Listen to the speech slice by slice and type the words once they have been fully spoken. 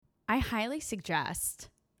I highly suggest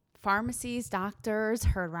pharmacies, doctors,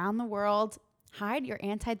 heard around the world, hide your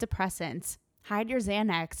antidepressants, hide your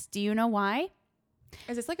Xanax. Do you know why?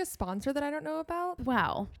 Is this like a sponsor that I don't know about?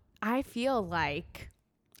 Well, I feel like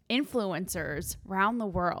influencers around the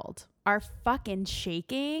world are fucking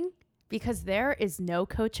shaking because there is no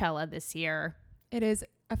Coachella this year. It is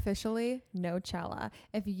officially Nochella.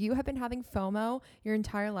 If you have been having FOMO your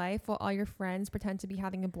entire life while all your friends pretend to be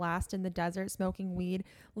having a blast in the desert, smoking weed,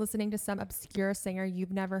 listening to some obscure singer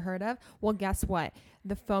you've never heard of, well, guess what?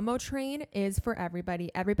 The FOMO train is for everybody.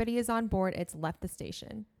 Everybody is on board. It's left the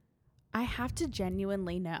station. I have to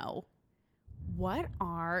genuinely know, what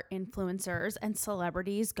are influencers and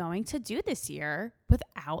celebrities going to do this year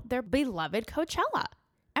without their beloved Coachella?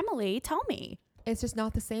 Emily, tell me. It's just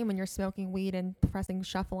not the same when you're smoking weed and pressing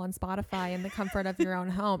shuffle on Spotify in the comfort of your own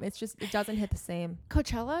home. It's just, it doesn't hit the same.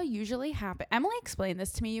 Coachella usually happens. Emily explained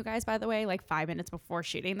this to me, you guys, by the way, like 5 minutes before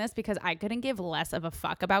shooting this, because I couldn't give less of a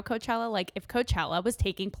fuck about Coachella. Like, if Coachella was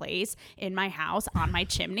taking place in my house on my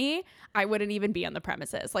chimney, I wouldn't even be on the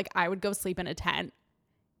premises. Like, I would go sleep in a tent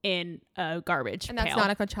in a garbage And that's pail. not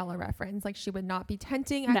a Coachella reference. Like, she would not be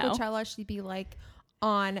tenting at No. Coachella. She'd be like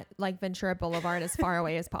on like Ventura Boulevard as far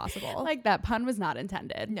away as possible. Like, that pun was not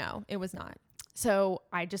intended. No, it was not. So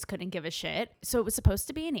I just couldn't give a shit. So it was supposed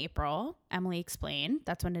to be in April. Emily explained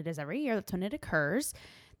that's when it is every year. That's when it occurs.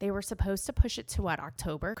 They were supposed to push it to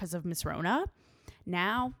October because of Miss Rona.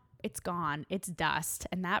 Now it's gone. It's dust.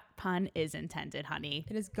 And that pun is intended, honey.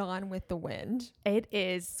 It is gone with the wind. It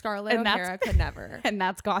is. Scarlett And O'Hara could never. And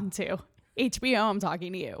that's gone too. HBO, I'm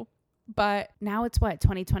talking to you. But now it's what,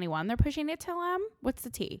 2021? They're pushing it till what's the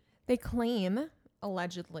tea? They claim,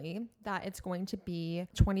 allegedly, that it's going to be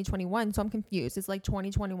 2021. So I'm confused. Is like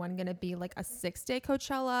 2021 going to be like a 6-day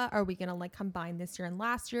Coachella? Are we going to like combine this year and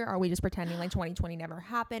last year? Are we just pretending like 2020 never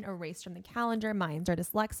happened? Erased from the calendar? Minds are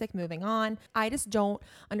dyslexic. Moving on. I just don't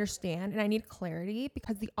understand. And I need clarity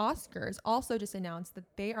because the Oscars also just announced that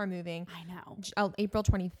they are moving I know. April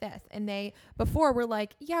 25th. And they before were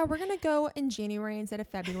like, yeah, we're going to go in January instead of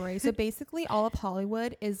February. So basically all of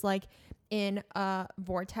Hollywood is like in a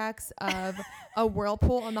vortex of a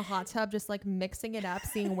whirlpool on the hot tub, just like mixing it up,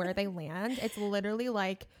 seeing where they land. It's literally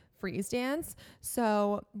like freeze dance.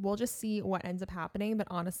 So we'll just see what ends up happening. But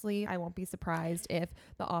honestly, I won't be surprised if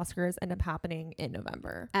the Oscars end up happening in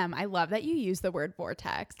November. I love that you use the word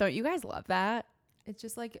vortex. Don't you guys love that? It's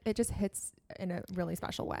just like, it just hits in a really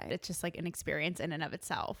special way. It's just like an experience in and of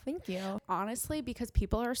itself. Thank you. Honestly, because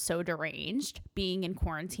people are so deranged, being in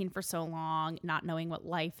quarantine for so long, not knowing what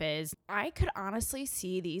life is, I could honestly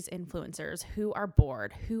see these influencers who are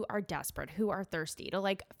bored, who are desperate, who are thirsty to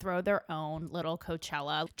like throw their own little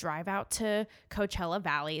Coachella, drive out to Coachella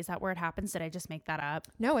Valley. Is that where it happens? Did I just make that up?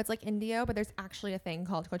 No, it's like Indio, but there's actually a thing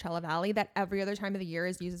called Coachella Valley that every other time of the year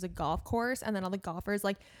is used as a golf course. And then all the golfers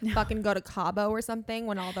like fucking go to Cabo or something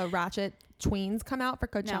when all the ratchet tweens come out for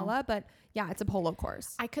Coachella. No. But yeah, it's a polo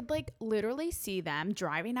course. I could like literally see them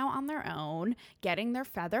driving out on their own, getting their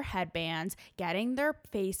feather headbands, getting their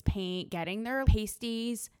face paint, getting their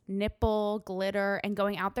pasties, nipple, glitter, and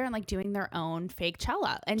going out there and like doing their own fake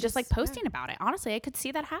Chella and just like posting about it. Honestly, I could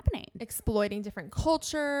see that happening. Exploiting different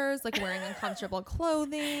cultures, like wearing uncomfortable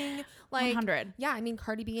clothing. Like 100. Yeah, I mean,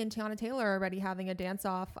 Cardi B and Tiana Taylor are already having a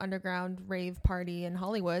dance-off underground rave party in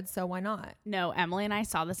Hollywood, so why not? No, Emily and I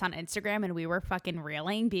saw this on Instagram and we were fucking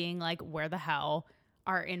reeling, being like, where the hell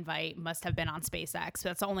our invite must have been on SpaceX.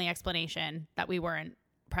 That's the only explanation that we weren't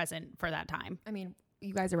present for that time. I mean,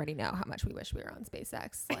 you guys already know how much we wish we were on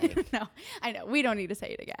SpaceX. Like No, I know. We don't need to say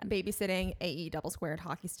it again. babysitting AE double squared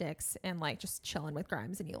hockey sticks and like just chilling with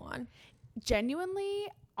Grimes and Elon. Genuinely,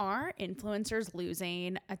 are influencers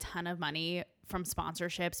losing a ton of money from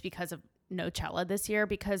sponsorships because of Nochella this year?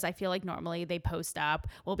 Because I feel like normally they post up,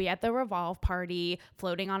 we'll be at the Revolve party,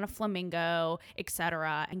 floating on a flamingo,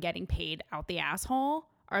 etc., and getting paid out the asshole.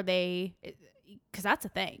 Are they? Because that's a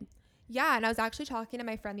thing. Yeah, and I was actually talking to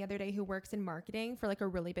my friend the other day who works in marketing for like a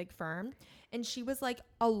really big firm, and she was like,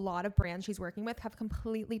 a lot of brands she's working with have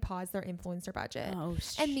completely paused their influencer budget. Oh,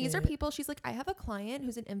 and these are people, she's like, I have a client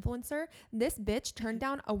who's an influencer. This bitch turned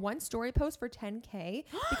down a 1-story post for $10K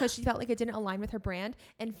because she felt like it didn't align with her brand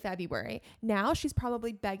in February. Now she's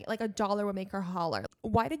probably begging, like $1 would make her holler.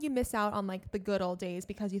 Why did you miss out on like the good old days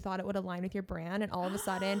because you thought it would align with your brand, and all of a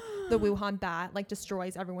sudden the Wuhan bat like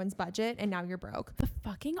destroys everyone's budget and now you're broke? The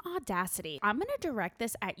fucking audacity audacity. I'm going to direct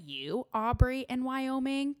this at you, Aubrey in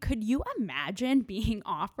Wyoming. Could you imagine being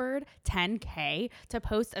offered $10K to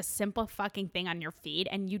post a simple fucking thing on your feed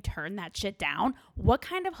and you turn that shit down? What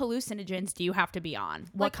kind of hallucinogens do you have to be on?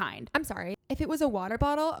 What kind? I'm sorry. If it was a water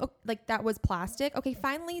bottle, like that was plastic, okay,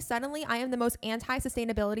 finally, suddenly I am the most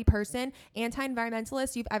anti-sustainability person,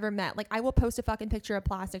 anti-environmentalist you've ever met. Like, I will post a fucking picture of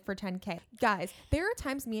plastic for $10K. Guys, there are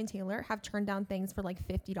times me and Taylor have turned down things for like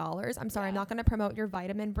 $50. I'm sorry, I'm not going to promote your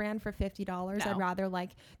vitamin brand for $50. No. I'd rather like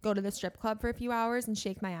go to the strip club for a few hours and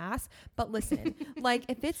shake my ass. But listen, like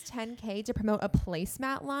if it's $10K to promote a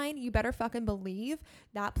placemat line, you better fucking believe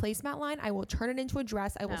that placemat line, I will turn it into a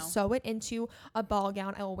dress. I will sew it into a ball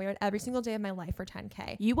gown. I will wear it every single day of my life for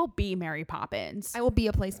 $10K. You will be Mary Poppins. I will be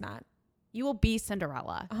a placemat. You will be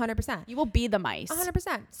Cinderella. 100%. You will be the mice.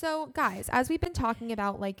 100%. So guys, as we've been talking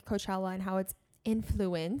about like Coachella and how it's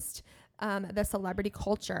influenced the celebrity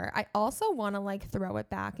culture, I also want to like throw it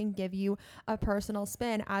back and give you a personal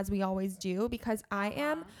spin, as we always do, because I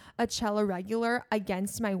am a Coachella regular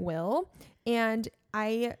against my will, and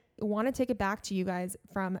I want to take it back to you guys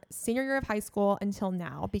from senior year of high school until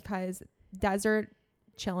now, because desert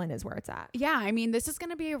chilling is where it's at. Yeah, I mean, this is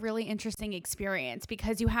going to be a really interesting experience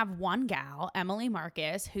because you have one gal, Emily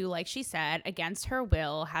Marcus, who, like she said, against her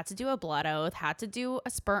will, had to do a blood oath, had to do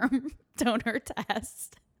a sperm donor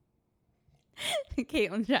test.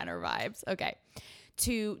 Caitlyn Jenner vibes. Okay.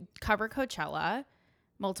 To cover Coachella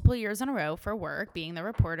multiple years in a row for work, being the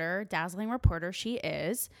reporter, dazzling reporter she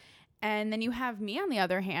is. And then you have me, on the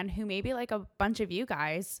other hand, who maybe like a bunch of you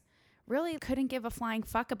guys really couldn't give a flying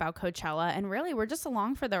fuck about Coachella, and really we're just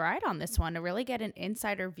along for the ride on this one to really get an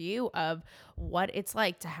insider view of what it's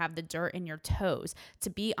like to have the dirt in your toes, to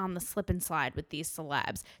be on the slip and slide with these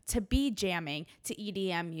celebs, to be jamming to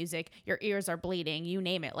EDM music, your ears are bleeding, you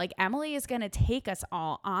name it. Like, Emily is going to take us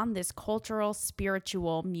all on this cultural,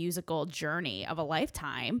 spiritual, musical journey of a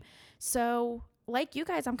lifetime. So like you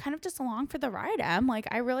guys, I'm kind of just along for the ride, Em. Like,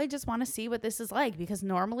 I really just want to see what this is like, because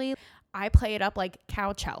normally I play it up like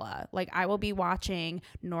Coachella. Like, I will be watching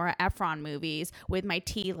Nora Ephron movies with my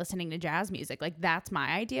tea, listening to jazz music. Like, that's my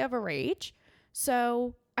idea of a rage.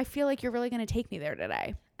 So I feel like you're really going to take me there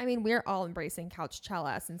today. I mean, we're all embracing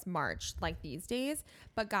Coachella since March, like these days.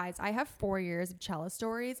 But guys, I have 4 years of Cella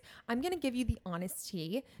stories. I'm going to give you the honest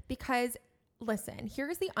tea, because listen,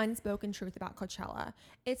 here's the unspoken truth about Coachella.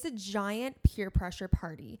 It's a giant peer pressure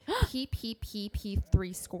party.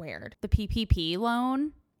 PPPP3 squared. The PPP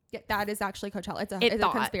loan? Yeah, that is actually Coachella. It's a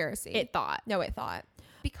conspiracy. It thought.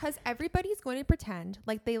 Because everybody's going to pretend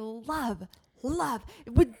like they love,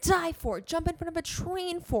 would die for, jump in front of a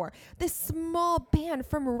train for this small band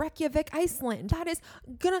from Reykjavik, Iceland. That is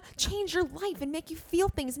gonna change your life and make you feel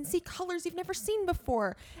things and see colors you've never seen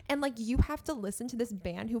before. And like, you have to listen to this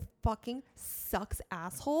band who fucking sucks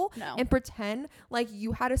asshole and pretend like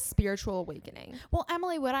you had a spiritual awakening. Well,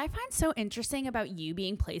 Emily, what I find so interesting about you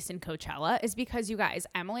being placed in Coachella is because, you guys,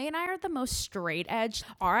 Emily and I are the most straight edge.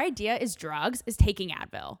 Our idea is drugs is taking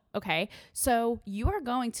Advil. Okay. So you are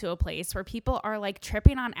going to a place where people are like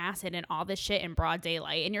tripping on acid and all this shit in broad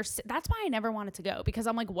daylight. And that's why I never wanted to go, because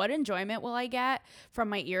I'm like, what enjoyment will I get from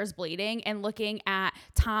my ears bleeding and looking at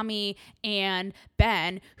Tommy and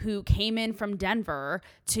Ben, who came in from Denver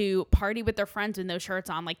to party with their friends with no shirts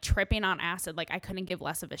on, like tripping on acid. Like, I couldn't give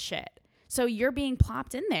less of a shit. So you're being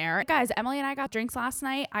plopped in there. Guys, Emily and I got drinks last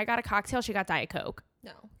night. I got a cocktail. She got Diet Coke.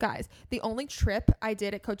 No, guys, the only trip I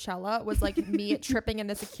did at Coachella was like me tripping in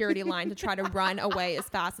the security line to try to run away as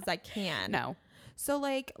fast as I can. No. So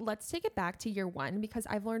like, let's take it back to year one, because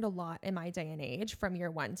I've learned a lot in my day and age from year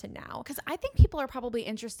one to now. Because I think people are probably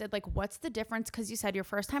interested, like, what's the difference? Because you said your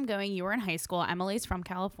first time going, you were in high school. Emily's from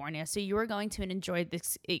California, so you were going to enjoy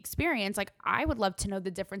this experience. Like, I would love to know the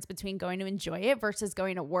difference between going to enjoy it versus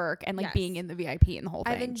going to work and like being in the VIP and the whole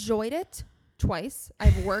thing. I've enjoyed it twice.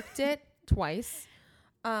 I've worked it twice.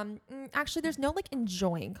 Actually, there's no like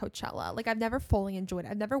enjoying Coachella. Like, I've never fully enjoyed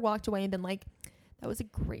it. I've never walked away and been like, that was a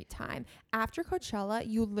great time. After Coachella,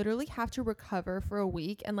 you literally have to recover for a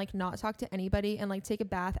week and like not talk to anybody and like take a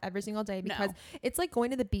bath every single day, because it's like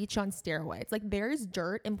going to the beach on steroids. Like, there's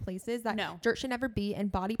dirt in places that dirt should never be,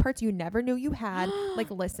 and body parts you never knew you had.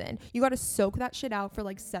 Like, listen, you got to soak that shit out for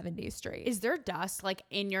like 7 days straight. Is there dust like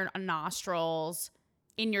in your nostrils,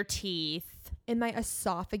 in your teeth, in my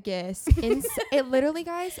esophagus? It literally,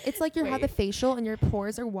 guys, it's like you have the facial and your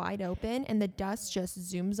pores are wide open and the dust just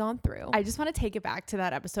zooms on through. I just want to take it back to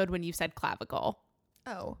that episode when you said clavicle.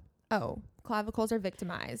 Oh, clavicles are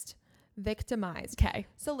victimized. Okay.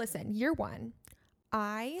 So listen, year one,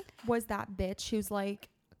 I was that bitch who's like,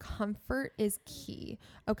 comfort is key.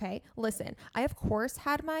 Okay, listen, I of course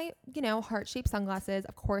had my, heart-shaped sunglasses.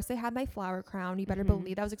 Of course I had my flower crown. You better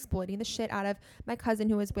believe I was exploiting the shit out of my cousin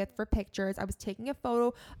who was with for pictures. I was taking a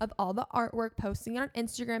photo of all the artwork, posting it on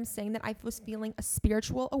Instagram, saying that I was feeling a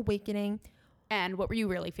spiritual awakening. And what were you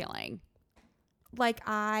really feeling? Like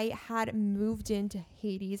I had moved into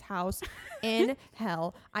Hades' house in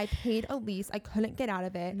hell. I paid a lease. I couldn't get out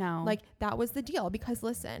of it. No. Like that was the deal. Because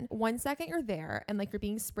listen, 1 second you're there and like you're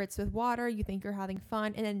being spritzed with water. You think you're having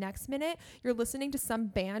fun. And the next minute you're listening to some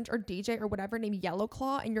band or DJ or whatever named Yellow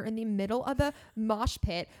Claw. And you're in the middle of a mosh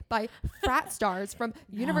pit by frat stars from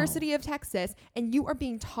University of Texas. And you are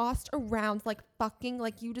being tossed around like fucking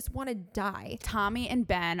like you just want to die. Tommy and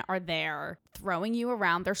Ben are there throwing you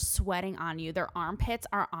around. They're sweating on you. Their armpits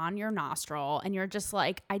are on your nostril. And you're just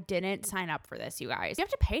like, I didn't sign up for this, you guys. You have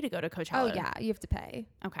to pay to go to Coachella. Oh yeah, you have to pay.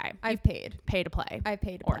 Okay. I've paid. Pay to play. I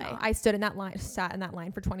paid to Or play. not. I sat in that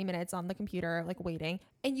line for 20 minutes on the computer, like waiting.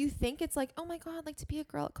 And you think it's like, oh my God, like to be a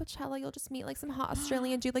girl at Coachella, you'll just meet like some hot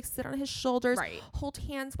Australian dude, like sit on his shoulders, Right. hold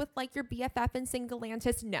hands with like your BFF and sing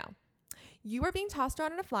Galantis. No. You are being tossed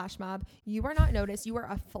around in a flash mob. You are not noticed. You are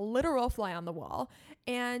a literal fly on the wall.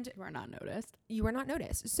 And You are not noticed. you are not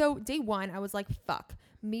noticed. So day one, I was like, fuck.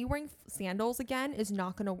 Me wearing sandals again is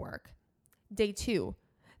not going to work. Day two,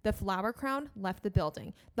 the flower crown left the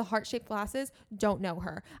building. The heart-shaped glasses, don't know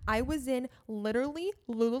her. I was in literally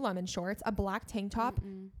Lululemon shorts, a black tank top,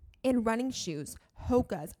 and running shoes.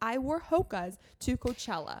 Hokas. I wore Hokas to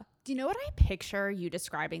Coachella. Do you know what I picture you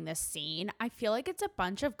describing this scene? I feel like it's a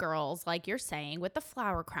bunch of girls, like you're saying, with the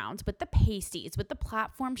flower crowns, with the pasties, with the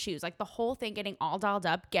platform shoes, like the whole thing getting all dolled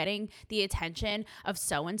up, getting the attention of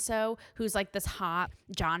so-and-so who's like this hot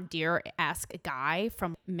John Deere-esque guy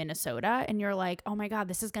from Minnesota. And you're like, oh my God,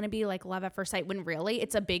 this is going to be like love at first sight. When really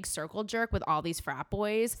it's a big circle jerk with all these frat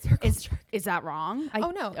boys. Is that wrong?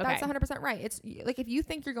 Oh no, that's 100% right. It's like if you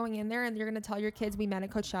think you're going in there and you're going to tell your kids we met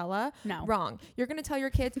at Coachella, No. wrong. You're going to tell your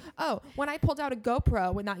kids, oh, when I pulled out a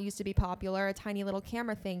GoPro when that used to be popular, a tiny little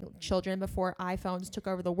camera thing, children before iPhones took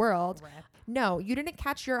over the world. Rip. No, you didn't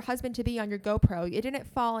catch your husband to be on your GoPro. It didn't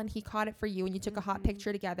fall and he caught it for you and you took a hot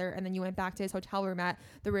picture together and then you went back to his hotel room at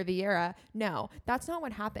the Riviera. No, that's not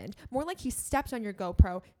what happened. More like he stepped on your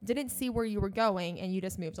GoPro, didn't see where you were going and you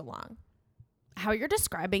just moved along. How you're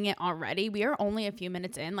describing it already, we are only a few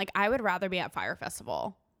minutes in. Like I would rather be at Fire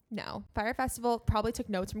Festival. No, Fire Festival probably took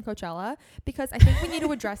notes from Coachella because I think we need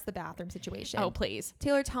to address the bathroom situation. Oh, please.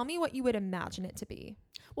 Taylor, tell me what you would imagine it to be.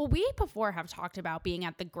 Well, we before have talked about being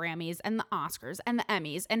at the Grammys and the Oscars and the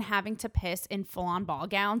Emmys and having to piss in full-on ball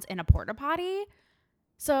gowns in a porta potty.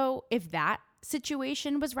 So if that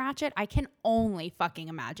situation was ratchet, I can only fucking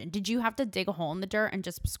imagine. Did you have to dig a hole in the dirt and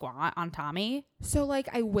just squat on Tommy? So like,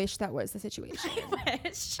 I wish that was the situation. I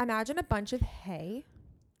wish. Imagine a bunch of hay,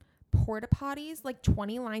 porta potties, like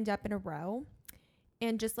 20 lined up in a row,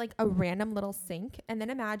 and just like a random little sink. And then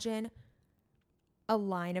imagine a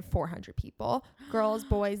line of 400 people, girls,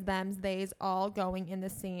 boys, thems, theys, all going in the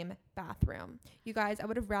same bathroom. You guys, I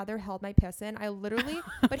would have rather held my piss in. I literally,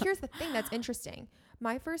 but here's the thing that's interesting.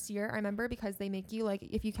 My first year, I remember because they make you like,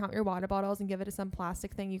 if you count your water bottles and give it to some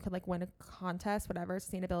plastic thing, you could like win a contest, whatever,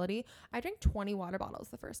 sustainability. I drank 20 water bottles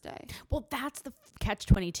the first day. Well, that's the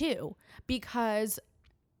catch-22 because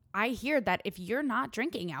I hear that if you're not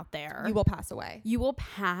drinking out there, You will pass away. you will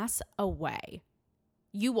pass away.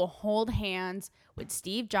 You will hold hands with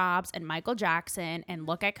Steve Jobs and Michael Jackson and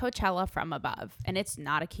look at Coachella from above. And it's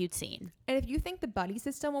not a cute scene. And if you think the buddy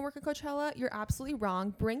system will work at Coachella, you're absolutely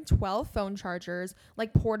wrong. Bring 12 phone chargers,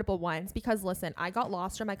 like portable ones, because listen, I got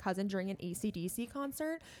lost from my cousin during an AC/DC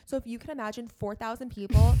concert. So if you can imagine 4,000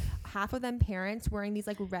 people, half of them parents wearing these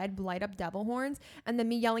like red light up devil horns, and then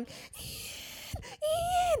me yelling,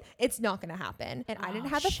 Ian, it's not gonna happen. And I didn't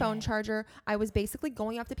have a phone charger. I was basically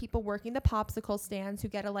going up to people working the popsicle stands who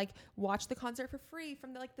get to like watch the concert for free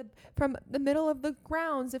from the middle of the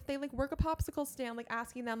grounds. If they like work a popsicle stand, like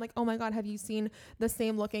asking them like, oh my God, have you seen the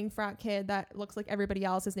same looking frat kid that looks like everybody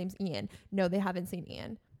else? His name's Ian. No, they haven't seen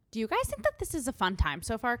Ian. Do you guys think that this is a fun time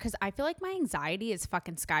so far? Because I feel like my anxiety is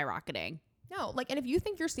fucking skyrocketing. No, like, and if you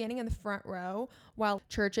think you're standing in the front row while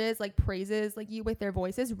churches like praises like you with their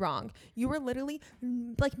voices, wrong. You were literally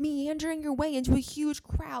like meandering your way into a huge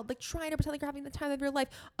crowd, like trying to pretend like you're having the time of your life.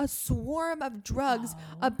 A swarm of drugs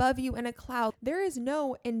above you in a cloud. There is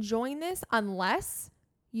no enjoying this unless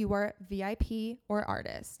you are VIP or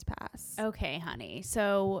artist pass. Okay, honey.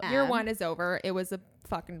 So Year one is over. It was a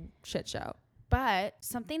fucking shit show. But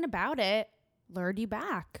something about it lured you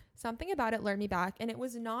back. Something about it lured me back, and it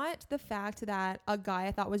was not the fact that a guy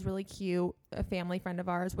I thought was really cute, a family friend of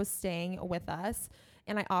ours, was staying with us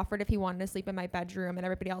and I offered if he wanted to sleep in my bedroom, and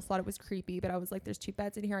everybody else thought it was creepy, but I was like, there's 2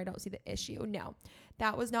 beds in here. I don't see the issue. No,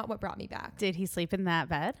 that was not what brought me back. Did he sleep in that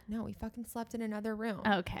bed? No, he fucking slept in another room.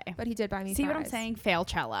 Okay. But he did buy me See fries. what I'm saying?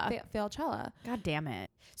 Failchella. Failchella. God damn it.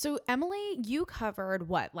 So Emily, you covered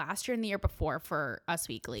what last year and the year before for Us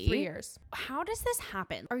Weekly? 3 years. How does this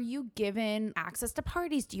happen? Are you given access to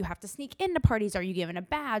parties? Do you have to sneak into parties? Are you given a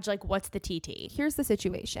badge? Like, what's the TT? Here's the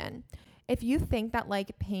situation. If you think that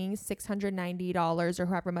like paying $690 or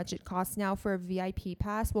however much it costs now for a VIP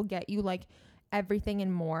pass will get you like everything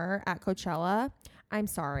and more at Coachella, I'm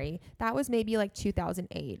sorry. That was maybe like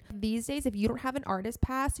 2008. These days, if you don't have an artist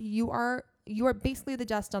pass, you are basically the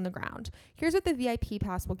dust on the ground. Here's what the VIP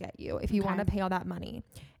pass will get you if you want to pay all that money.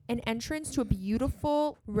 An entrance to a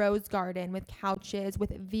beautiful rose garden with couches,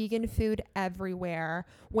 with vegan food everywhere,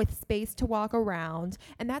 with space to walk around.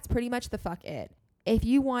 And that's pretty much the fuck it. If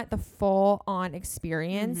you want the full on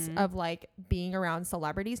experience of like being around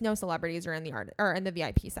celebrities, no celebrities are in the art or in the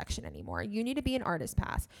VIP section anymore. You need to be an artist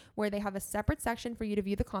pass where they have a separate section for you to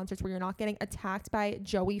view the concerts where you're not getting attacked by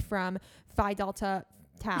Joey from Phi Delta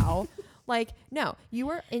Tau. Like, no, you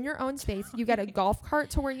are in your own space. You get a golf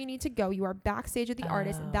cart to where you need to go. You are backstage with the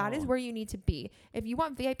artist. That is where you need to be. If you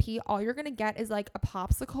want VIP, all you're going to get is like a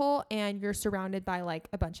popsicle and you're surrounded by like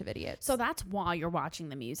a bunch of idiots. So that's while you're watching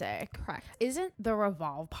the music. Correct. Isn't the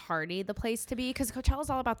Revolve party the place to be? Because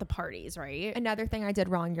Coachella's all about the parties, right? Another thing I did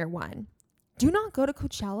wrong year one. Do not go to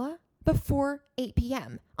Coachella before 8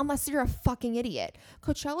 p.m. unless you're a fucking idiot.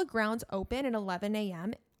 Coachella grounds open at 11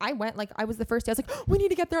 a.m. I went, like, I was the first day. I was like, oh, we need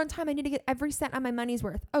to get there on time. I need to get every cent on my money's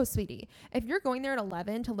worth. Oh, sweetie, if you're going there at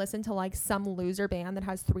 11 to listen to like some loser band that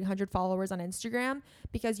has 300 followers on Instagram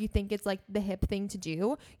because you think it's like the hip thing to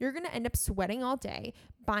do, you're going to end up sweating all day,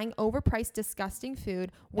 buying overpriced, disgusting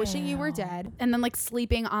food, wishing you were dead. And then like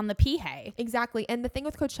sleeping on the pee hay. Exactly. And the thing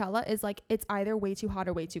with Coachella is like, it's either way too hot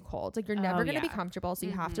or way too cold. Like you're never going to be comfortable. So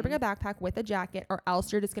you have to bring a backpack with a jacket, or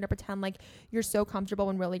else you're just going to pretend like you're so comfortable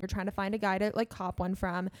when really you're trying to find a guy to like cop one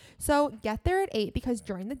from. So get there at 8 because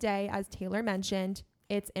during the day, as Taylor mentioned,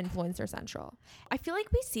 it's influencer central. I feel like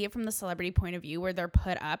we see it from the celebrity point of view where they're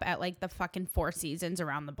put up at like the fucking Four Seasons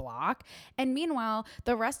around the block. And meanwhile,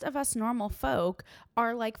 the rest of us normal folk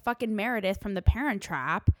are like fucking Meredith from The Parent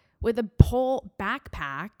Trap with a whole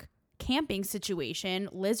backpack, camping situation,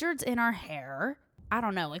 lizards in our hair. I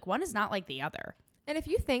don't know. Like one is not like the other. And if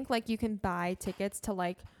you think like you can buy tickets to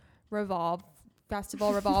like Revolve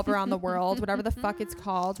around the world, whatever the fuck it's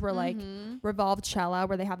called, where like Revolvechella,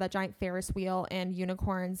 where they have that giant Ferris wheel and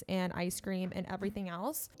unicorns and ice cream and everything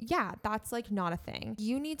else. Yeah, that's like not a thing.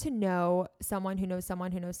 You need to know someone who knows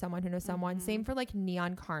someone who knows someone who knows someone. Same for like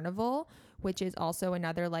Neon Carnival, which is also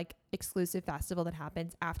another like exclusive festival that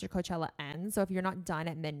happens after Coachella ends. So if you're not done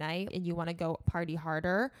at midnight and you want to go party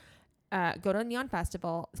harder, go to Neon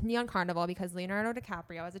Carnival, because Leonardo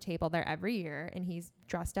DiCaprio has a table there every year and he's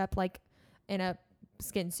dressed up like in a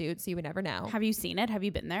skin suit, so you would never know. Have you seen it? Have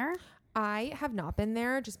you been there? I have not been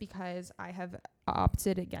there just because I have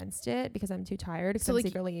opted against it because I'm too tired. Because So, I'm like,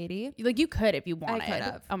 secretly 80. Like you could if you wanted. I could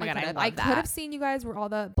have. Oh my God, I love I that. could have seen you guys where all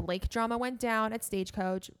the Blake drama went down at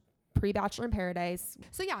Stagecoach, pre-Bachelor in Paradise.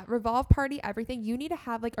 So yeah, Revolve party, everything. You need to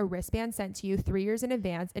have like a wristband sent to you 3 years in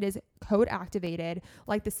advance. It is code activated.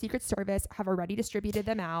 Like the Secret Service have already distributed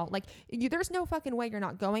them out. Like there's no fucking way you're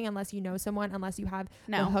not going unless you know someone, unless you have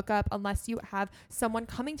the hookup, unless you have someone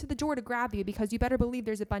coming to the door to grab you, because you better believe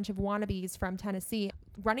there's a bunch of wannabes from Tennessee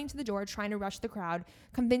running to the door, trying to rush the crowd,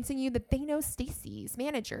 convincing you that they know Stacey's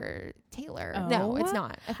manager, Taylor. No, it's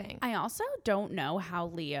not a thing. I also don't know how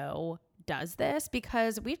Leo does this,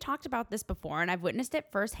 because we've talked about this before and I've witnessed it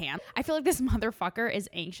firsthand. I feel like this motherfucker is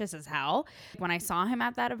anxious as hell. When I saw him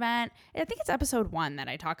at that event, I think it's episode 1 that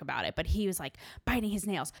I talk about it, but he was like biting his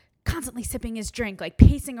nails, constantly sipping his drink, like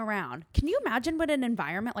pacing around. Can you imagine what an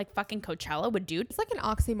environment like fucking Coachella would do? It's like an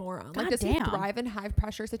oxymoron. Like, does he thrive in high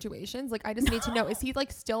pressure situations? Like, I just need to know, is he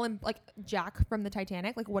like still in like Jack from the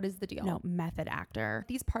Titanic? Like, what is the deal? No, method actor.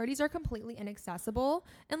 These parties are completely inaccessible.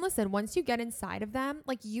 And listen, once you get inside of them,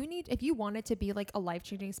 like if you want it to be like a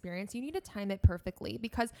life-changing experience, you need to time it perfectly,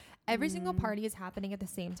 because every single party is happening at the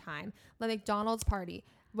same time. The McDonald's party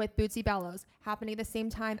with Bootsy Bellows happening at the same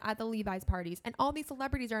time at the Levi's parties, and all these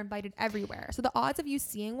celebrities are invited everywhere. So the odds of you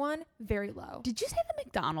seeing one, very low. Did you say the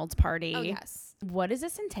McDonald's party? Oh, yes. What does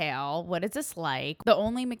this entail? What is this like? The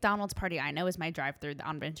only McDonald's party I know is my drive-thru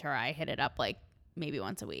on Ventura. I hit it up like maybe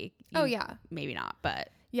once a week. Oh yeah. Maybe not, but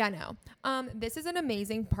yeah, no. This is an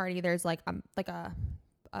amazing party. There's like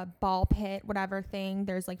a ball pit, whatever thing.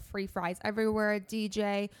 There's like free fries everywhere,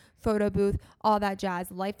 DJ, photo booth, all that jazz.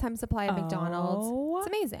 Lifetime supply of McDonald's.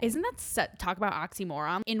 It's amazing. Isn't that talk about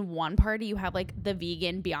oxymoron? In one party, you have like the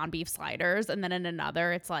vegan Beyond Beef sliders, and then in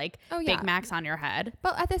another, it's like Big Macs on your head.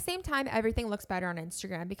 But at the same time, everything looks better on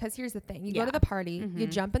Instagram because here's the thing. You go Yeah. to the party, you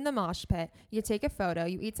jump in the mosh pit, you take a photo,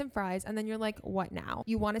 you eat some fries, and then you're like, what now?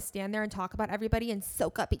 You want to stand there and talk about everybody and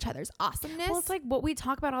soak up each other's awesomeness? Well, it's like what we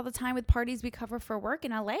talk about all the time with parties we cover for work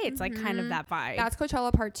in LA. It's like kind of that vibe. That's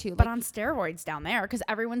Coachella part 2. But on steroids down there, because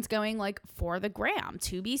everyone's going like for the gram,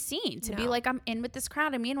 to be seen, to be like, I'm in with this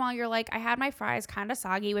crowd. And meanwhile, you're like, I had my fries kind of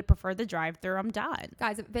soggy, would prefer the drive-thru, I'm done.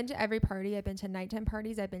 Guys, I've been to every party. I've been to nighttime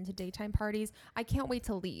parties. I've been to daytime parties. I can't wait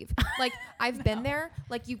to leave. Like, I've been there.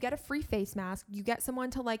 Like, you get a free face mask. You get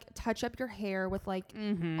someone to like touch up your hair with like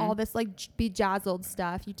all this like bejazzled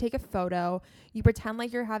stuff. You take a photo. You pretend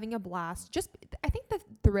like you're having a blast. Just, I think the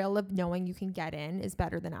thrill of knowing you can get in is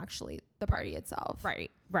better than actually the party itself.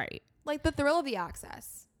 Right. Like the thrill of the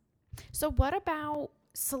access. So what about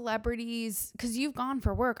celebrities? Because you've gone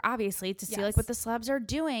for work, obviously, to see like what the celebs are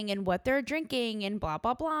doing and what they're drinking and blah,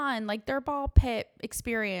 blah, blah, and like their ball pit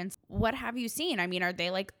experience. What have you seen? I mean, are they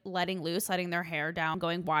like letting loose, letting their hair down,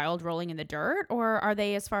 going wild, rolling in the dirt? Or are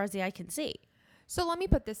they as far as the eye can see? So let me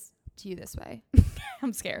put this to you this way.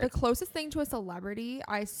 I'm scared. The closest thing to a celebrity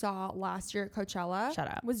I saw last year at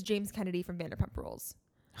Coachella was James Kennedy from Vanderpump Rules.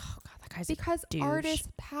 Oh God, that guy's because a douche.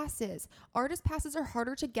 artist passes are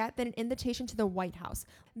harder to get than an invitation to the White House.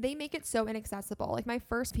 They make it so inaccessible. Like my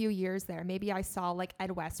first few years there, maybe I saw like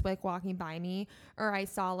Ed Westwick walking by me, or I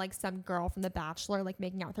saw like some girl from The Bachelor like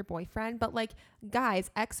making out with her boyfriend. But like, guys,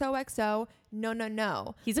 XOXO,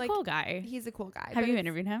 no. He's like, a cool guy. He's a cool guy. Have you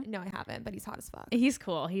interviewed him? No, I haven't, but he's hot as fuck. He's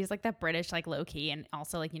cool. He's like that British, like low key, and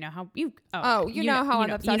also like, you know how you. You know how I'm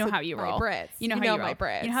obsessed. You know with how you my roll. Brits. You know how you roll. my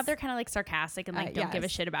Brits. You know how they're kind of like sarcastic and like don't give a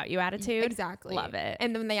shit about you attitude. Exactly. Love it.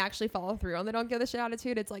 And then when they actually follow through and they don't give a shit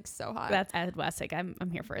attitude, it's like so hot. That's Ed Westwick. I'm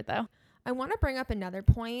here for it though. I want to bring up another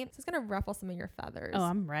point. This is going to ruffle some of your feathers. Oh,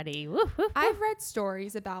 I'm ready. Woo, woo, woo. I've read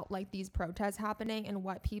stories about like these protests happening and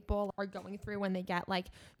what people are going through when they get like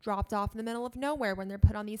dropped off in the middle of nowhere, when they're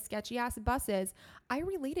put on these sketchy ass buses. I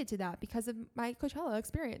related to that because of my Coachella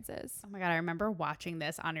experiences. Oh my God. I remember watching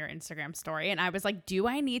this on your Instagram story and I was like, do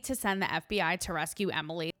I need to send the FBI to rescue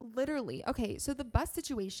Emily? Literally. Okay. So the bus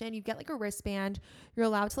situation, you get like a wristband. You're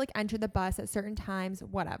allowed to like enter the bus at certain times,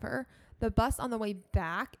 whatever. The bus on the way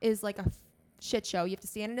back is like a shit show. You have to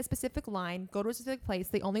stand in a specific line, go to a specific place.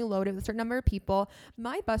 They only load it with a certain number of people.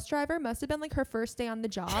 My bus driver must have been like her first day on the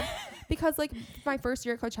job because like my first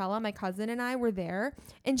year at Coachella, my cousin and I were there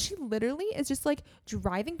and she literally is just like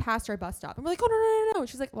driving past our bus stop. And we're like, oh, no.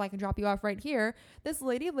 She's like, well, I can drop you off right here. This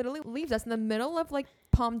lady literally leaves us in the middle of like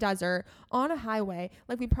Palm Desert on a highway.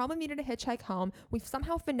 Like we probably needed a hitchhike home. We've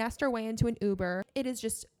somehow finessed our way into an Uber. It is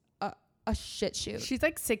just a shit shoot. She's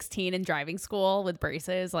like 16 in driving school with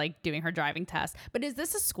braces, like doing her driving test. But is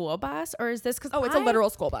this a school bus or is this because it's a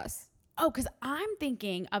literal school bus? Oh, because I'm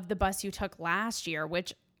thinking of the bus you took last year,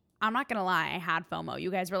 which I'm not gonna lie, I had FOMO.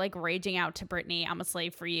 You guys were like raging out to Britney, I'm a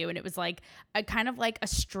slave for you, and it was like a kind of like a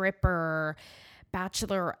stripper,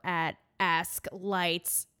 bachelorette-esque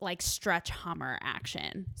lights, like stretch Hummer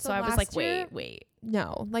action. So I was like, wait.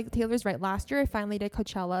 No, like Taylor's right. Last year, I finally did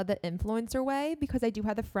Coachella the influencer way because I do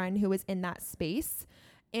have a friend who was in that space.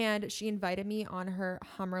 And she invited me on her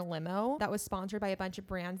Hummer limo that was sponsored by a bunch of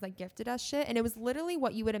brands that gifted us shit. And it was literally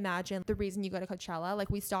what you would imagine the reason you go to Coachella. Like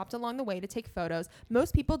we stopped along the way to take photos.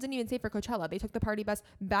 Most people didn't even stay for Coachella. They took the party bus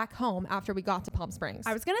back home after we got to Palm Springs.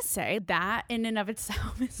 I was going to say that in and of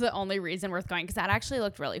itself is the only reason worth going because that actually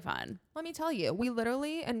looked really fun. Let me tell you, we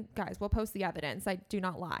literally, and guys, we'll post the evidence. I do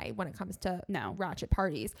not lie when it comes to ratchet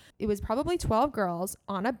parties. It was probably 12 girls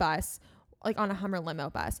on a bus, like on a Hummer limo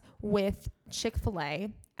bus with Chick-fil-A,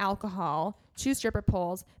 alcohol, 2 stripper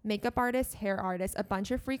poles, makeup artists, hair artists, a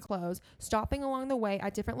bunch of free clothes, stopping along the way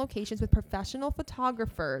at different locations with professional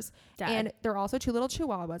photographers. And there are also 2 little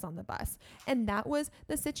chihuahuas on the bus. And that was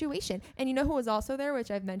the situation. And you know who was also there,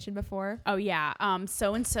 which I've mentioned before? Oh, yeah.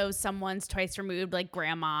 So-and-so, someone's twice removed, like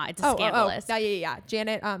grandma. It's a scandalous. Yeah.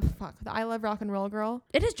 Janet, the I Love Rock and Roll girl.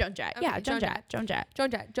 It is Joan Jett. Okay, Yeah, Joan Jett.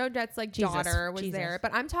 Joan Jett's like daughter was there.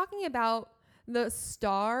 But I'm talking about the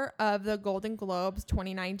star of the Golden Globes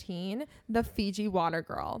 2019, the Fiji Water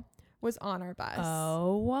Girl, was on our bus.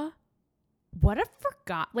 Oh, what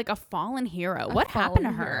a fallen hero. What happened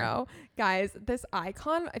to her? Guys, this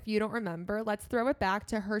icon, if you don't remember, let's throw it back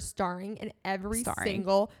to her starring in every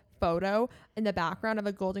single photo in the background of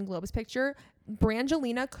a Golden Globes picture.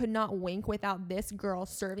 Brangelina could not wink without this girl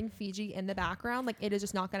serving Fiji in the background. Like, it is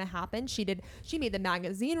just not going to happen. She made the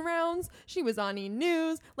magazine rounds. She was on E!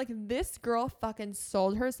 News. Like, this girl fucking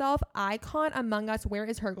sold herself. Icon among us. Where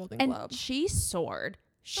is her Golden Globe? And she soared.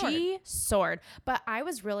 She soared. But I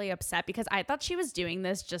was really upset because I thought she was doing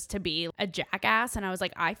this just to be a jackass. And I was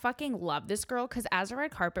like, I fucking love this girl because as a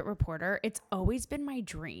red carpet reporter, it's always been my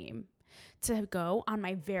dream to go on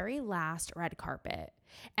my very last red carpet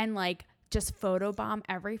and like just photobomb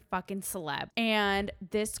every fucking celeb. And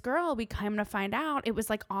this girl, we come to find out, it was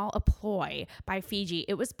like all a ploy by Fiji.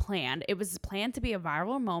 It was planned. It was planned to be a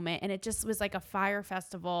viral moment. And it just was like a Fyre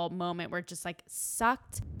Festival moment where it just like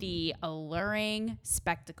sucked the alluring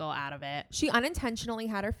spectacle out of it. She unintentionally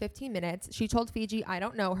had her 15 minutes. She told Fiji, I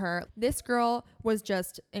don't know her. This girl was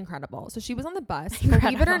just incredible. So she was on the bus,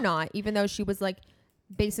 believe it or not, even though she was like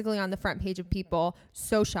basically on the front page of People,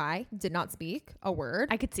 so shy, did not speak a word.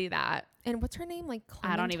 I could see that. And what's her name? Like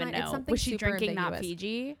I don't even know. Was she drinking not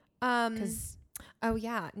Fiji? Oh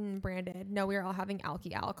yeah, branded. No, we were all having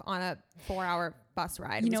Alky Alk on a 4-hour bus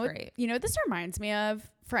ride. It was great. You know what this reminds me of?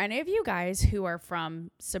 For any of you guys who are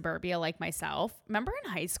from suburbia like myself, remember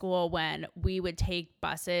in high school when we would take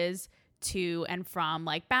buses to and from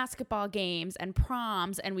like basketball games and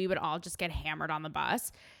proms and we would all just get hammered on the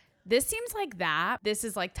bus? This seems like that. This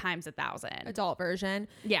is like times 1,000. Adult version.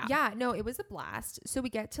 Yeah. Yeah, no, it was a blast. So we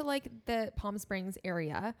get to like the Palm Springs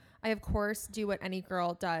area. I, of course, do what any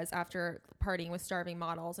girl does after partying with starving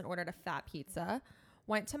models and ordered a fat pizza.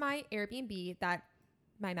 Went to my Airbnb that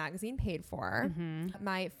my magazine paid for. Mm-hmm.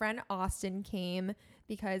 My friend Austin came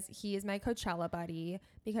because he is my Coachella buddy,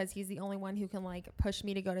 because he's the only one who can like push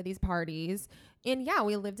me to go to these parties. And yeah,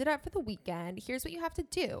 we lived it up for the weekend. Here's what you have to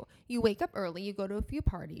do. You wake up early, you go to a few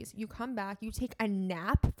parties, you come back, you take a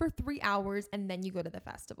nap for 3 hours, and then you go to the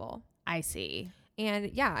festival. I see.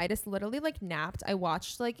 And yeah, I just literally like napped. I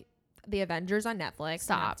watched like the Avengers on Netflix,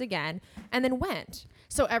 Stop. napped again, and then went.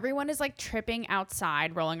 So everyone is like tripping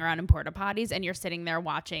outside, rolling around in porta potties, and you're sitting there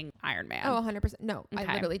watching Iron Man. Oh, 100%. No, Okay.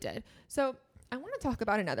 I literally did. So I want to talk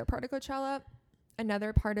about another part of Coachella,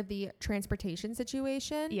 another part of the transportation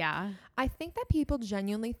situation. Yeah. I think that people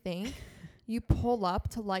genuinely think you pull up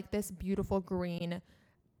to like this beautiful green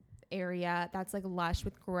area that's like lush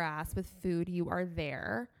with grass, with food. You are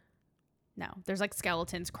there. No, there's like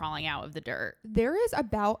skeletons crawling out of the dirt. There is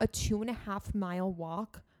about a 2.5 mile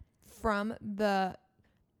walk from the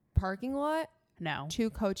parking lot No. to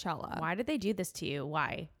Coachella. Why did they do this to you?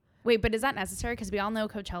 Why? Wait, but is that necessary? Because we all know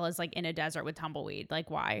Coachella is like in a desert with tumbleweed. Like,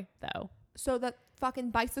 why though? So that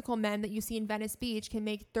fucking bicycle men that you see in Venice Beach can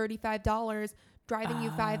make $35 driving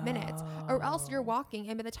you 5 minutes, or else you're walking,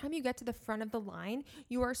 and by the time you get to the front of the line,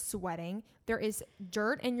 you are sweating. There is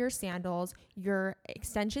dirt in your sandals. Your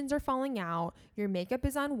extensions are falling out. Your makeup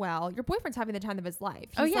is unwell. Your boyfriend's having the time of his life.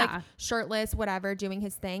 He's like shirtless, whatever, doing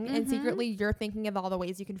his thing, and secretly you're thinking of all the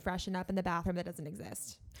ways you can freshen up in the bathroom that doesn't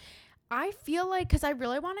exist. I feel like, because I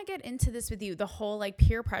really want to get into this with you, the whole like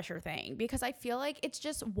peer pressure thing, because I feel like it's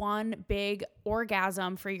just one big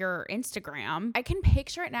orgasm for your Instagram. I can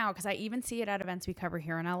picture it now because I even see it at events we cover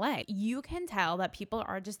here in LA. You can tell that people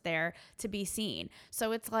are just there to be seen.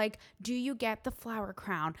 So it's like, do you get the flower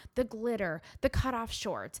crown, the glitter, the cutoff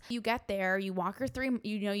shorts? You get there, you walk your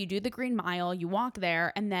you do the Green Mile, you walk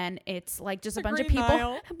there, and then it's like just a bunch of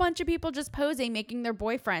people just posing, making their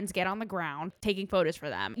boyfriends get on the ground, taking photos for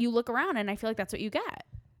them. You look around and I feel like that's what you get.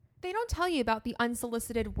 They don't tell you about the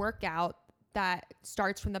unsolicited workout that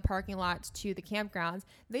starts from the parking lot to the campgrounds.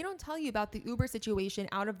 They don't tell you about the Uber situation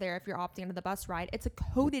out of there if you're opting into the bus ride. It's a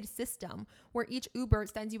coded system where each Uber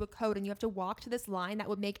sends you a code and you have to walk to this line that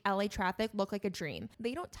would make LA traffic look like a dream.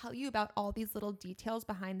 They don't tell you about all these little details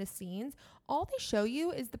behind the scenes. All they show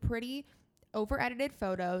you is the pretty over-edited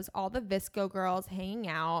photos, all the Visco girls hanging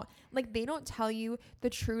out. Like, they don't tell you the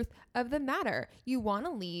truth of the matter. You want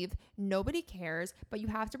to leave, nobody cares, but you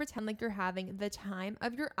have to pretend like you're having the time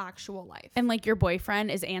of your actual life. And like your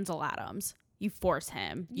boyfriend is Ansel Adams. You force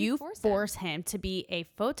him. You force him to be a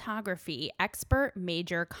photography expert,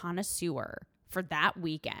 major connoisseur for that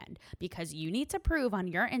weekend, because you need to prove on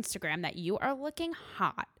your Instagram that you are looking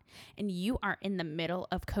hot. And you are in the middle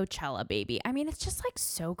of Coachella, baby. I mean, it's just like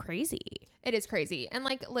so crazy. It is crazy. And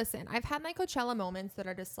like, listen, I've had my Coachella moments that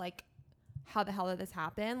are just like, how the hell did this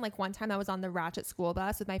happen? Like one time I was on the Ratchet school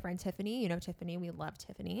bus with my friend Tiffany. You know Tiffany, we love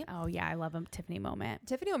Tiffany. Oh yeah, I love a Tiffany moment.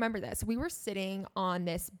 Tiffany will remember this. We were sitting on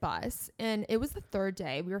this bus and it was the third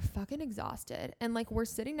day. We were fucking exhausted. And like we're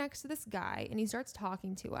sitting next to this guy and he starts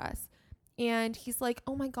talking to us. And he's like,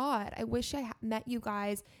 oh my God, I wish I met you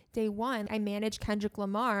guys day one. I managed Kendrick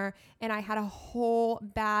Lamar and I had a whole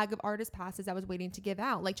bag of artist passes I was waiting to give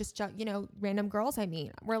out. Like just, you know, random girls I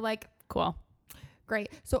meet. We're like, cool. Great.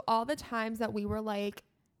 So all the times that we were like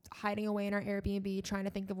hiding away in our Airbnb, trying to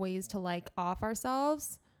think of ways to like off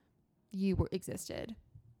ourselves, existed.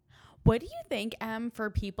 What do you think, for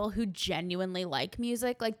people who genuinely like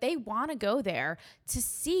music? Like, they want to go there to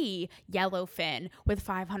see Yellowfin with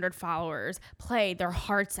 500 followers play their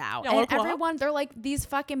hearts out. Yellow And Claw? everyone, they're like, these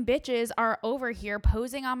fucking bitches are over here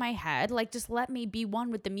posing on my head. Like, just let me be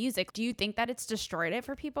one with the music. Do you think that it's destroyed it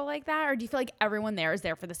for people like that? Or do you feel like everyone there is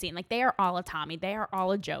there for the scene? Like, they are all a Tommy. They are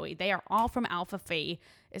all a Joey. They are all from Alpha Phi.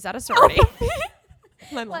 Is that a sorority?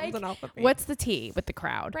 My mom's Like, an Alpha Phi. what's the tea with the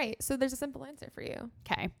crowd? Right. So there's a simple answer for you.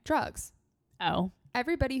 Okay. Drugs. Oh.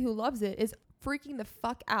 Everybody who loves it is freaking the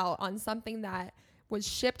fuck out on something that was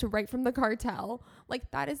shipped right from the cartel. Like,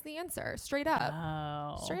 that is the answer. Straight up.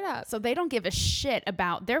 Oh. Straight up. So they don't give a shit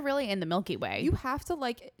about, they're really in the Milky Way. You have to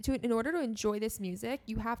in order to enjoy this music,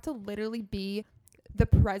 you have to literally be the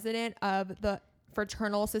president of the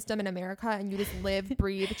fraternal system in America, and you just live,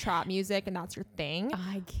 breathe trap music, and that's your thing.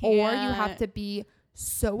 I can't. Or you have to be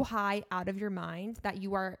so high out of your mind that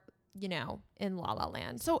you are, in La La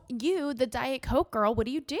Land. So you, the Diet Coke girl, what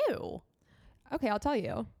do you do? Okay, I'll tell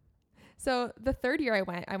you. So the third year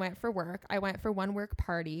I went for work. I went for one work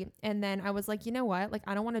party, and then I was like, you know what? Like,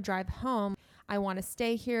 I don't want to drive home. I want to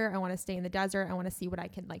stay here. I want to stay in the desert. I want to see what I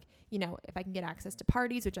can, if I can get access to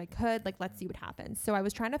parties, which I could, let's see what happens. So I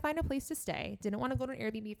was trying to find a place to stay. Didn't want to go to an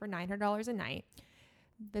Airbnb for $900 a night.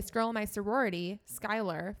 This girl in my sorority,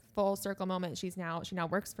 Skylar, full circle moment. She now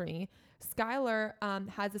works for me. Skylar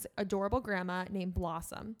has this adorable grandma named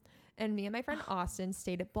Blossom, and me and my friend Austin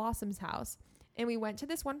stayed at Blossom's house. And we went to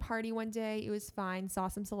this one party one day. It was fine. Saw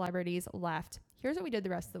some celebrities, left. Here's what we did the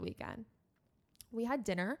rest of the weekend. We had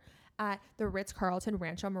dinner at the Ritz-Carlton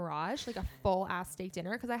Rancho Mirage, like a full ass steak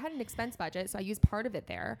dinner, because I had an expense budget, so I used part of it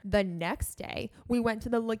there. The next day, we went to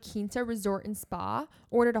the La Quinta Resort and Spa,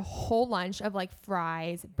 ordered a whole lunch of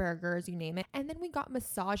fries, burgers, you name it, and then we got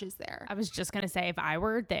massages there. I was just going to say, if I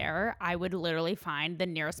were there, I would literally find the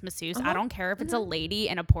nearest masseuse. I don't care if it's a lady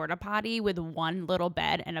in a porta potty with one little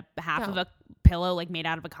bed and half of a pillow made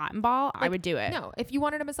out of a cotton ball. I would do it. No, if you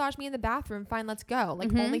wanted to massage me in the bathroom, fine, let's go.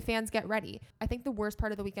 OnlyFans, get ready. I think the worst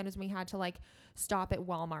part of the weekend is when we had to stop at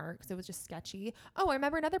Walmart because it was just sketchy. Oh, I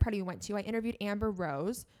remember another party we went to. I interviewed Amber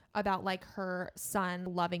Rose about her son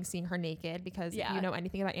loving seeing her naked, because if you know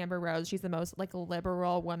anything about Amber Rose, she's the most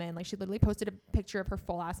liberal woman. She literally posted a picture of her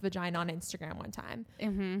full ass vagina on Instagram one time.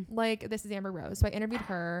 This is Amber Rose. So I interviewed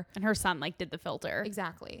her, and her son did the filter.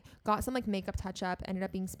 Exactly. Got some makeup touch up, ended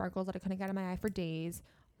up being sparkles that I couldn't get in my eye for days.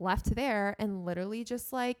 Left there and literally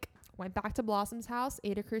just went back to Blossom's house,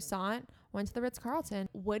 ate a croissant, went to the Ritz-Carlton.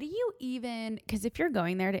 What do you even, because if you're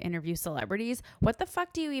going there to interview celebrities, what the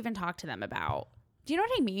fuck do you even talk to them about? Do you know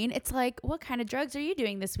what I mean? It's what kind of drugs are you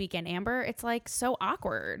doing this weekend, Amber? It's so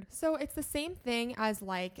awkward. So it's the same thing as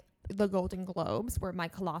the Golden Globes, where my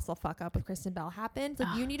colossal fuck up with Kristen Bell happened.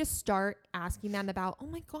 You need to start asking them about, oh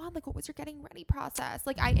my God, what was your getting ready process?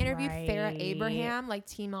 I interviewed Farrah Abraham,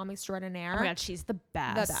 Teen Mom Extraordinaire. Oh my God, she's the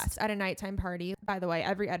best. The best. At a nighttime party. By the way,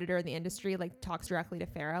 every editor in the industry talks directly to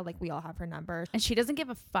Farrah. We all have her number. And she doesn't give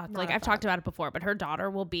a fuck. I've talked about it before, but her daughter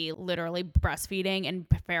will be literally breastfeeding, and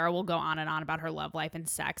Farrah will go on and on about her love life and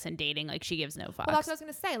sex and dating. She gives no fucks. Well, that's what I was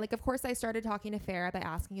going to say. Of course, I started talking to Farrah by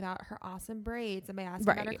asking about her awesome braids and by asking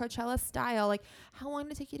about her Coachella style. How long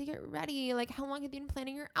did it take you to get ready? How long have you been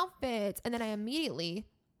planning your outfits? And then I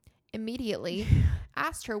immediately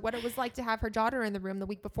asked her what it was like to have her daughter in the room the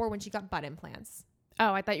week before when she got butt implants.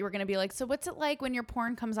 Oh, I thought you were going to be so what's it like when your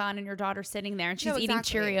porn comes on and your daughter's sitting there and she's eating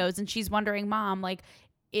Cheerios and she's wondering, Mom,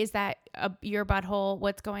 is that your butthole?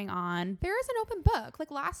 What's going on? There is an open book.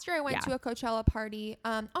 Last year I went to a Coachella party.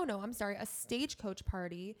 A Stagecoach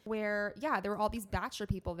party where, there were all these Bachelor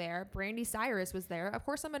people there. Brandy Cyrus was there. Of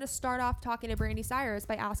course, I'm going to start off talking to Brandy Cyrus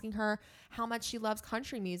by asking her how much she loves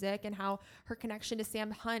country music and how her connection to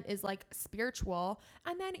Sam Hunt is spiritual.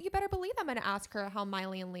 And then you better believe I'm going to ask her how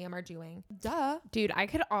Miley and Liam are doing. Duh. Dude, I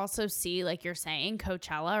could also see, you're saying,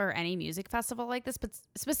 Coachella or any music festival like this, but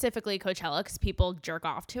specifically Coachella, because people jerk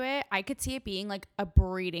off to it. I could see it being a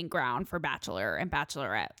breeding ground for Bachelor and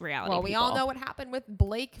Bachelorette reality. Well, we all know what happened with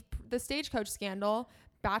Blake, the Stagecoach scandal.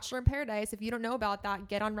 Bachelor in Paradise. If you don't know about that,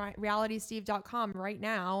 get on realitysteve.com right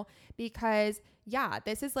now, because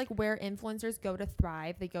this is where influencers go to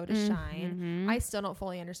thrive. They go to shine. I still don't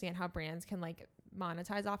fully understand how brands can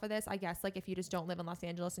monetize off of this. I guess if you just don't live in Los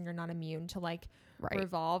Angeles and you're not immune to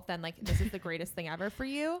Revolve, then this is the greatest thing ever for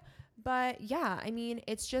you. But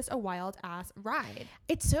it's just a wild ass ride.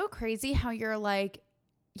 It's so crazy how you're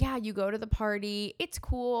you go to the party, it's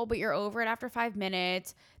cool, but you're over it after 5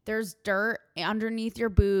 minutes. There's dirt underneath your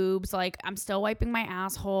boobs. I'm still wiping my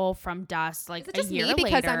asshole from dust. Is it just a year me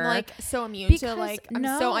because later. I'm so immune to I'm so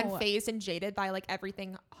no. unfazed and jaded by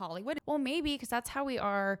everything Hollywood? Well, maybe because that's how we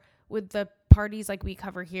are with the parties like we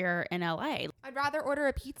cover here in LA. I'd rather order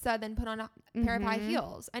a pizza than put on a pair of high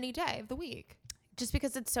heels any day of the week. Just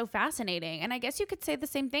because it's so fascinating. And I guess you could say the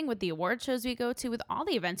same thing with the award shows we go to, with all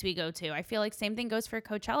the events we go to. I feel like same thing goes for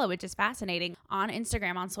Coachella, which is fascinating. On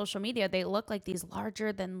Instagram, on social media, they look like these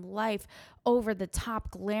larger than life, over the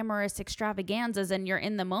top, glamorous extravaganzas. And you're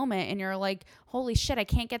in the moment and you're like, holy shit, I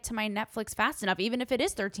can't get to my Netflix fast enough, even if it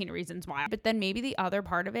is 13 Reasons Why. But then maybe the other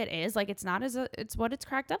part of it is like, it's not as it's what it's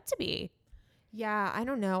cracked up to be. Yeah, I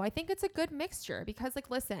don't know. I think it's a good mixture because, like,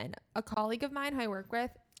 listen, a colleague of mine who I work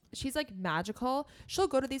with, she's like magical. She'll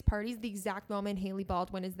go to these parties the exact moment Haley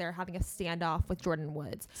Baldwin is there having a standoff with Jordan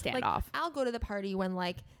Woods. Standoff. Like, I'll go to the party when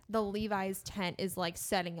like the Levi's tent is like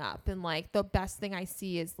setting up, and like the best thing I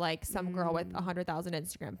see is like some girl with 100,000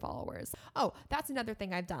 Instagram followers. Oh, that's another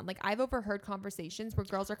thing I've done. Like, I've overheard conversations where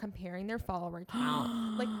girls are comparing their follower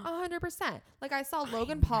count, like 100%. Like, I saw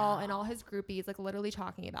Logan Paul and all his groupies like literally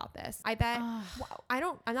talking about this. I bet.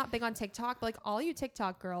 I'm not big on TikTok, but like all you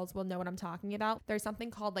TikTok girls will know what I'm talking about. There's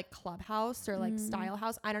something called like Clubhouse or like Style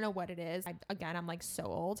House. I don't know what it is. I'm like so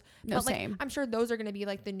old. No, but like, same. I'm sure those are going to be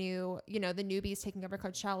like the new, the newbies taking over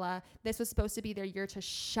Coachella. This was supposed to be their year to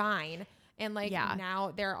shine. And like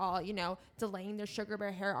now they're all, delaying their Sugar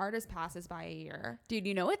Bear Hair artist passes by a year. Dude,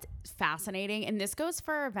 you know what's fascinating? And this goes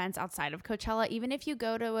for events outside of Coachella. Even if you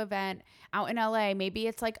go to an event out in LA, maybe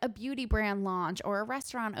it's like a beauty brand launch or a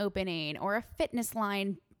restaurant opening or a fitness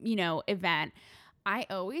line, event. I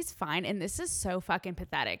always find, and this is so fucking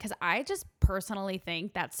pathetic, because I just personally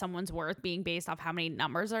think that someone's worth being based off how many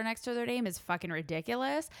numbers are next to their name is fucking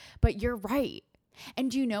ridiculous. But you're right.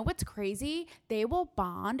 And do you know what's crazy? They will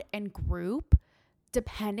bond and group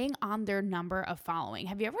depending on their number of following.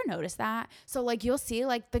 Have you ever noticed that? So like you'll see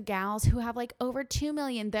like the gals who have like over 2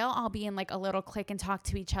 million, they'll all be in like a little clique and talk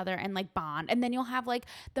to each other and like bond. And then you'll have like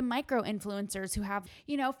the micro influencers who have,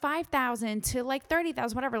 5,000 to like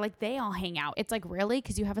 30,000, whatever, like they all hang out. It's like, really?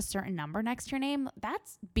 Because you have a certain number next to your name?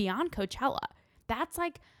 That's beyond Coachella. That's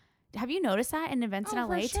like, have you noticed that in events in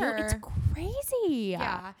LA too? It's crazy.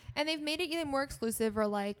 Yeah. And they've made it either more exclusive or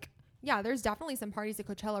like, yeah, there's definitely some parties at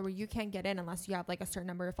Coachella where you can't get in unless you have like a certain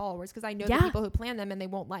number of followers. Because I know the people who plan them and they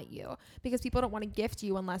won't let you because people don't want to gift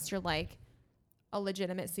you unless you're like a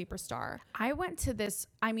legitimate superstar. I went to this.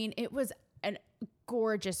 I mean, it was a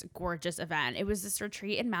gorgeous, gorgeous event. It was this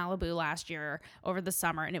retreat in Malibu last year over the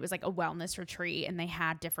summer, and it was like a wellness retreat, and they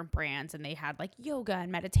had different brands, and they had like yoga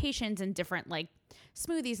and meditations and different like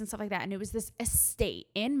smoothies and stuff like that. And it was this estate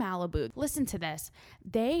in Malibu. Listen to this.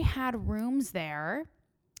 They had rooms there,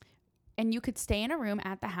 and you could stay in a room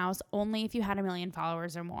at the house only if you had 1 million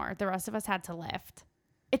followers or more. The rest of us had to lift.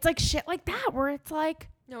 It's like shit like that where it's like,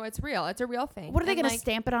 no, it's real. It's a real thing. What are they going to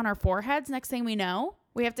stamp it on our foreheads? Next thing we know,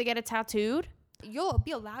 we have to get it tattooed. You'll be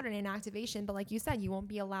allowed in an activation, but like you said, you won't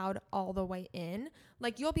be allowed all the way in.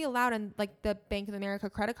 Like you'll be allowed in like the Bank of America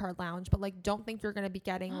credit card lounge, but like don't think you're going to be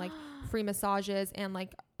getting like free massages and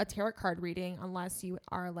like a tarot card reading unless you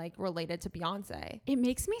are like related to Beyonce. It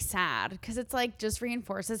makes me sad because it's like just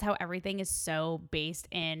reinforces how everything is so based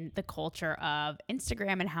in the culture of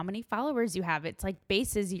Instagram and how many followers you have. It's like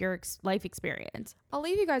bases your life experience. I'll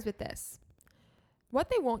leave you guys with this. What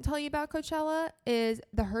they won't tell you about Coachella is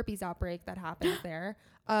the herpes outbreak that happens there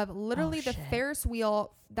of literally the Ferris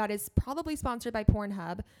wheel that is probably sponsored by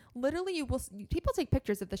Pornhub. Literally, people take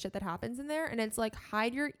pictures of the shit that happens in there, and it's like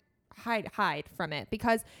hide from it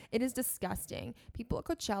because it is disgusting. People at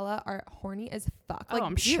Coachella are horny as fuck. Like,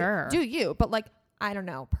 I'm sure. Do you? But like, I don't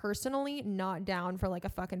know. Personally, not down for like a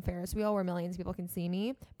fucking Ferris wheel where millions of people can see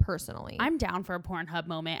me. Personally, I'm down for a Pornhub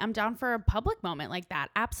moment. I'm down for a public moment like that.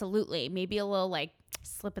 Absolutely. Maybe a little like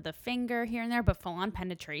slip of the finger here and there, but full on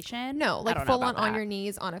penetration. No, like full on your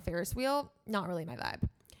knees on a Ferris wheel. Not really my vibe.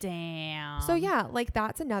 Damn. So yeah, like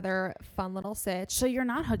that's another fun little sitch. So you're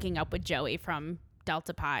not hooking up with Joey from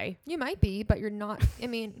Delta Pi. You might be, but you're not. I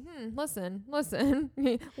mean, listen.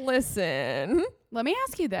 Let me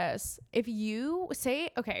ask you this. If you say,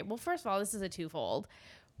 okay, well, first of all, this is a twofold.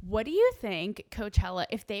 What do you think Coachella,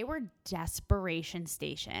 if they were Desperation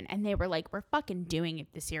Station and they were like, we're fucking doing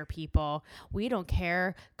it this year, people. We don't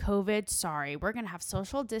care. COVID, sorry. We're going to have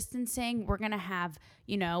social distancing. We're going to have,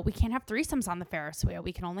 we can't have threesomes on the Ferris wheel.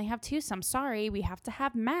 We can only have twosomes. Sorry. We have to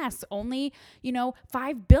have masks. Only,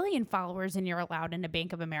 5 billion followers and you're allowed in a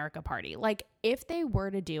Bank of America party. Like, if they were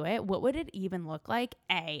to do it, what would it even look like?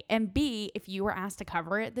 A. And B, if you were asked to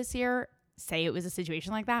cover it this year, say it was a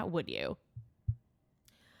situation like that, would you?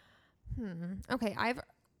 Okay,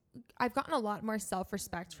 I've gotten a lot more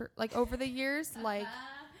self-respect for like over the years. Like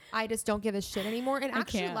I just don't give a shit anymore. And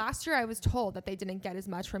actually last year I was told that they didn't get as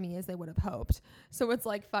much from me as they would have hoped. So it's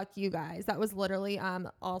like, fuck you guys. That was literally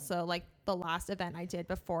also like the last event I did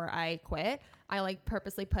before I quit. I like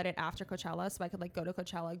purposely put it after Coachella so I could like go to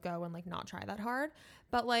Coachella, go and like not try that hard.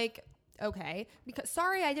 But like, okay, because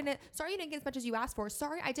sorry you didn't get as much as you asked for.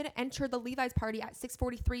 Sorry I didn't enter the Levi's party at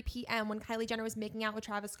 6:43 p.m. when Kylie Jenner was making out with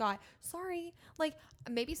Travis Scott. Sorry. Like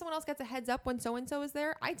maybe someone else gets a heads up when so and so is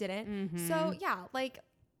there. I didn't. So yeah, like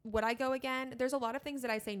would I go again? There's a lot of things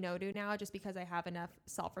that I say no to now just because I have enough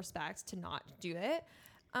self-respect to not do it.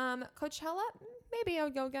 Coachella, maybe I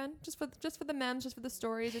would go again just for the memes, just for the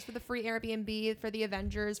stories, just for the free Airbnb, for the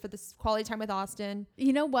Avengers, for this quality time with Austin.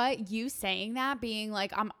 You know what? You saying that, being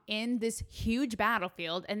like, I'm in this huge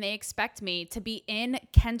battlefield and they expect me to be in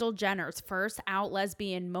Kendall Jenner's first out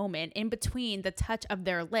lesbian moment in between the touch of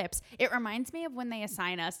their lips. It reminds me of when they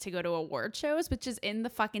assign us to go to award shows, which is in the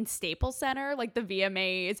fucking Staples Center, like the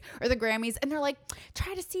VMAs or the Grammys. And they're like,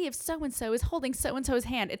 try to see if so-and-so is holding so-and-so's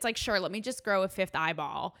hand. It's like, sure, let me just grow a fifth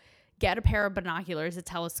eyeball. Get a pair of binoculars, a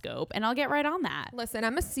telescope, and I'll get right on that. Listen,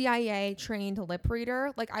 I'm a CIA trained lip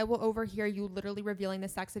reader. Like I will overhear you literally revealing the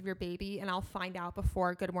sex of your baby and I'll find out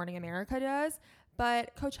before Good Morning America does.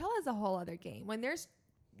 But Coachella is a whole other game. When there's,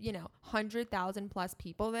 100,000 plus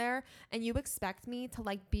people there and you expect me to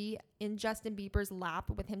like be in Justin Bieber's lap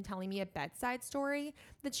with him telling me a bedside story,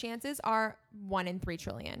 the chances are 1 in 3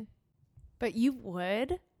 trillion. But you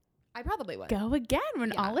would? I probably would. Go again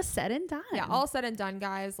when all is said and done. Yeah, all said and done,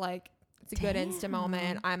 guys. Like, it's a good Insta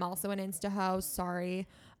moment. I'm also an Insta host. Sorry.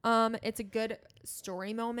 It's a good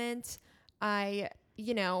story moment. I,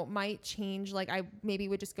 might change. Like, I maybe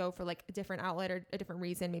would just go for like a different outlet or a different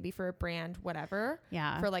reason, maybe for a brand, whatever.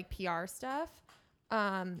 Yeah. For like PR stuff.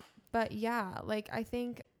 But yeah, like, I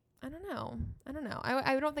think, I don't know.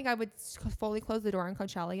 I don't think I would fully close the door on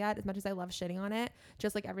Coachella yet, as much as I love shitting on it,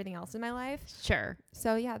 just like everything else in my life. Sure.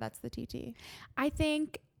 So yeah, that's the TT. I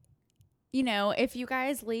think, if you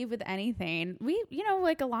guys leave with anything, we,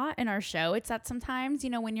 like a lot in our show, it's that sometimes,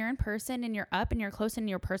 when you're in person and you're up and you're close and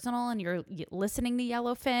you're personal and you're listening to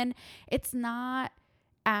Yellowfin, it's not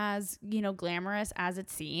as glamorous as it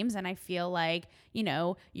seems. And I feel like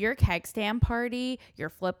your keg stand party, your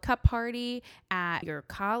flip cup party at your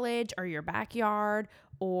college or your backyard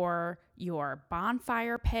or your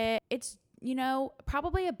bonfire pit, it's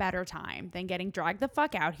probably a better time than getting dragged the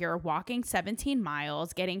fuck out here, walking 17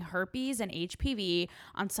 miles, getting herpes and HPV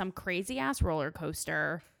on some crazy ass roller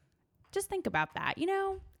coaster. Just think about that,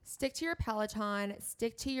 Stick to your Peloton,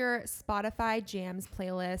 stick to your Spotify Jams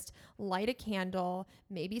playlist, light a candle,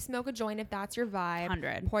 maybe smoke a joint if that's your vibe.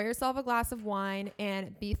 100. Pour yourself a glass of wine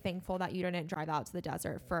and be thankful that you didn't drive out to the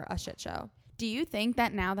desert for a shit show. Do you think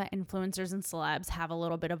that now that influencers and celebs have a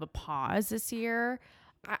little bit of a pause this year,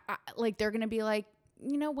 like they're going to be like,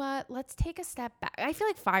 you know what, let's take a step back? I feel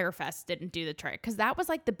like Fyre Fest didn't do the trick because that was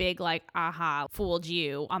like the big like aha, fooled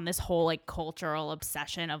you on this whole like cultural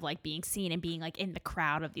obsession of like being seen and being like in the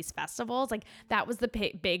crowd of these festivals. Like that was the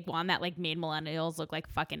big one that like made millennials look like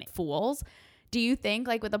fucking fools. Do you think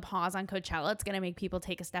like with a pause on Coachella, it's going to make people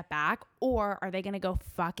take a step back, or are they going to go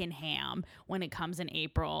fucking ham when it comes in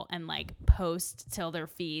April and like post till their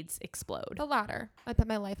feeds explode? The latter. I put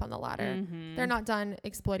my life on the latter. Mm-hmm. They're not done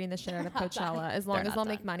exploiting the shit out of Coachella. As long as they'll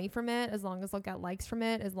make money from it, as long as they'll get likes from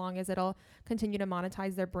it, as long as it'll continue to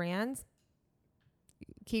monetize their brands.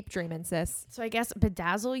 Keep dreaming, sis. So I guess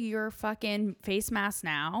bedazzle your fucking face mask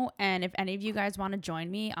now. And if any of you guys want to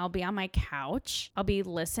join me, I'll be on my couch. I'll be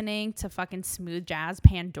listening to fucking smooth jazz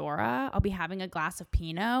Pandora. I'll be having a glass of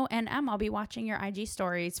Pinot. And I'll be watching your IG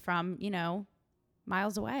stories from,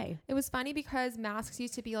 miles away. It was funny because masks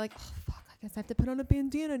used to be like, oh, fuck. I guess I have to put on a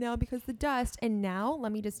bandana now because the dust. And now,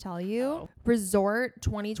 let me just tell you, Resort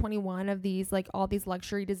 2021 of these, like all these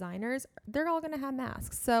luxury designers, they're all going to have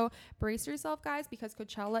masks. So brace yourself, guys, because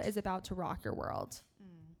Coachella is about to rock your world.